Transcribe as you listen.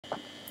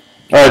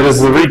Alright, this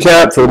is a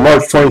recap for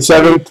March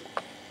 27th,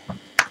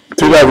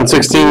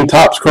 2016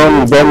 Topps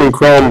Chrome and Bowman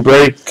Chrome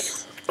break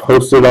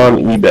posted on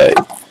eBay.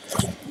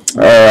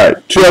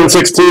 Alright,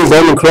 2016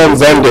 Bowman Chrome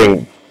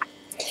vending.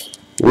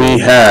 We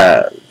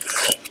have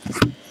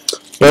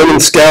Bowman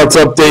Scouts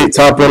update,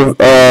 top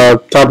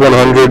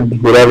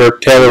 100, whatever.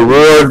 Taylor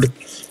Ward,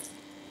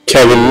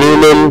 Kevin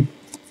Newman,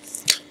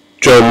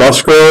 Joe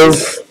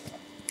Musgrove,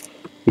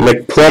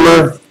 Nick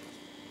Plummer,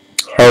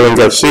 Harlan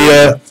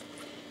Garcia,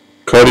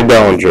 Cody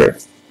Bellinger.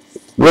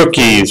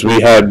 Rookies,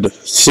 we had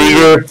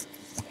Seager,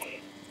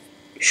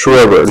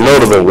 Schwarber,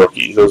 notable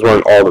rookies. Those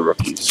weren't all the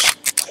rookies.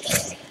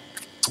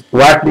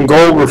 Black and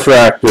gold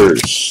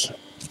refractors.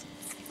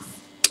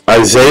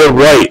 Isaiah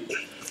Wright,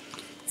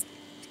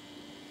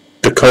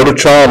 Dakota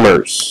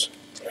Chalmers,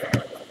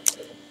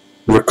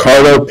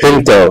 Ricardo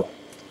Pinto,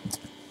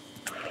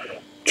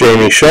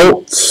 Jamie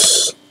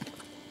Schultz,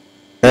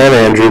 and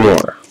Andrew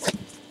Moore.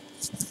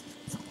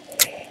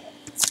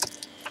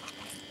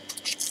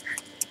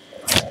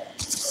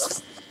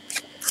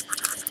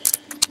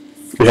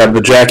 We have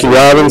the Jackie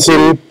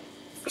Robinson,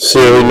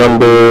 serial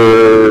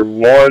number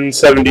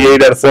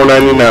 178 out of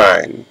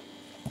 499.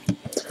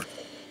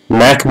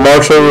 Mac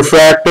Marshall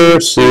refractor,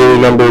 serial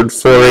numbered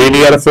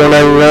 480 out of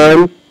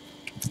 499.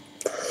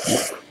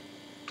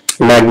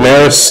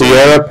 Magnaris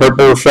Sierra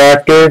purple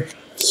refractor,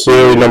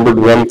 serial numbered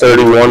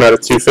 131 out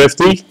of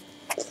 250.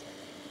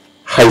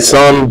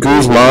 Haisam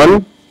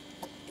Guzman,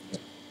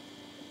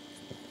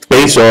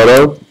 base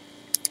auto.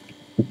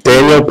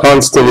 Daniel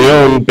Ponce de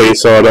Leon,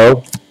 base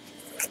auto.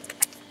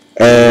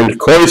 And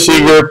Corey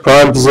Seager,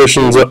 prime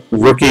positions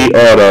rookie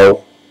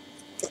auto.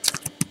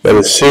 That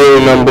is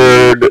serial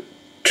numbered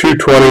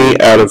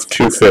 220 out of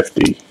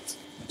 250.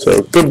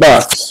 So, good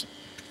box.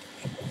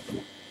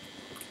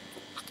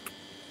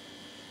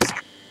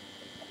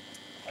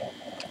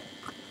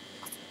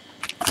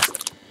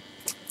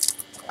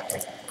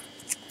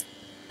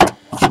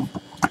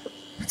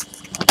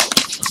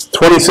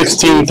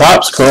 '16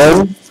 Topps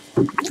Chrome,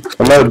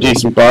 another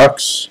decent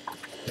box.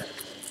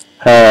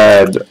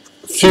 Had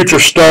Future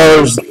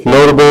Stars,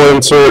 notable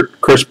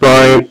insert, Chris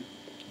Bryant.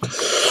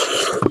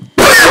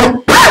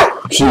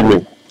 Excuse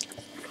me.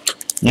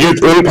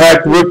 Youth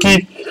Impact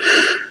rookie,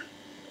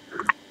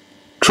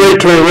 Trey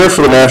Turner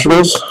for the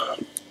Nationals.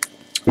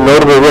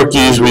 Notable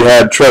rookies, we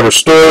had Trevor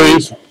Story,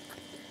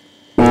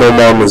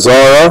 Nomar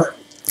Mazara,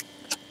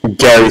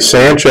 Gary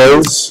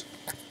Sanchez,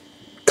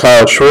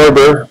 Kyle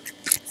Schwarber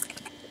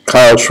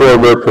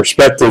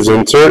Perspectives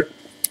insert.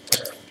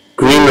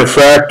 Green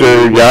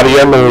refractor,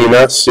 Yadier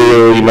Molina,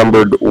 serially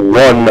numbered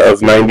 1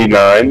 of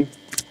 99.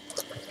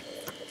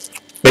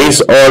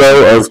 Base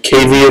auto of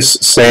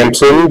Cavius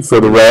Sampson for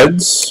the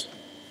Reds.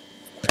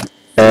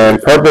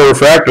 And purple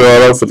refractor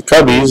auto for the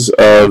Cubbies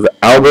of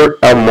Albert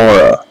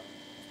Almora.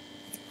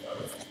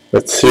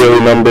 That's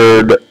serially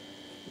numbered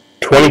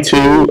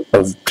 22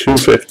 of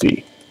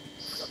 250.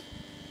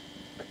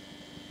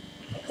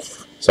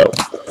 So,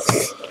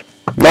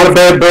 not a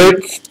bad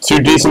break. 2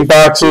 decent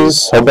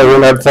boxes. Hope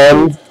everyone had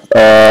fun.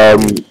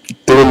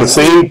 Doing the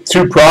same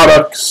 2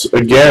 products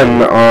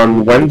again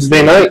on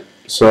Wednesday night.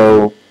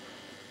 So,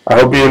 I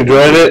hope you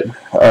enjoyed it.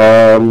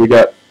 We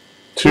got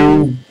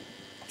two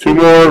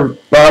more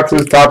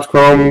boxes, Topps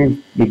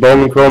Chrome and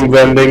Bowman Chrome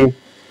vending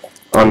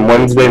on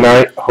Wednesday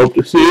night. Hope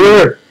to see you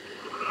there.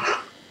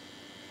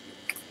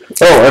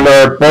 Oh, and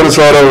our bonus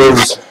auto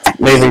is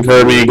Nathan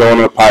Kirby going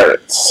to the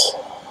Pirates.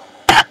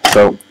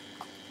 So,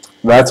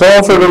 that's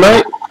all for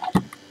tonight.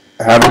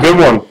 Have a good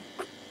one.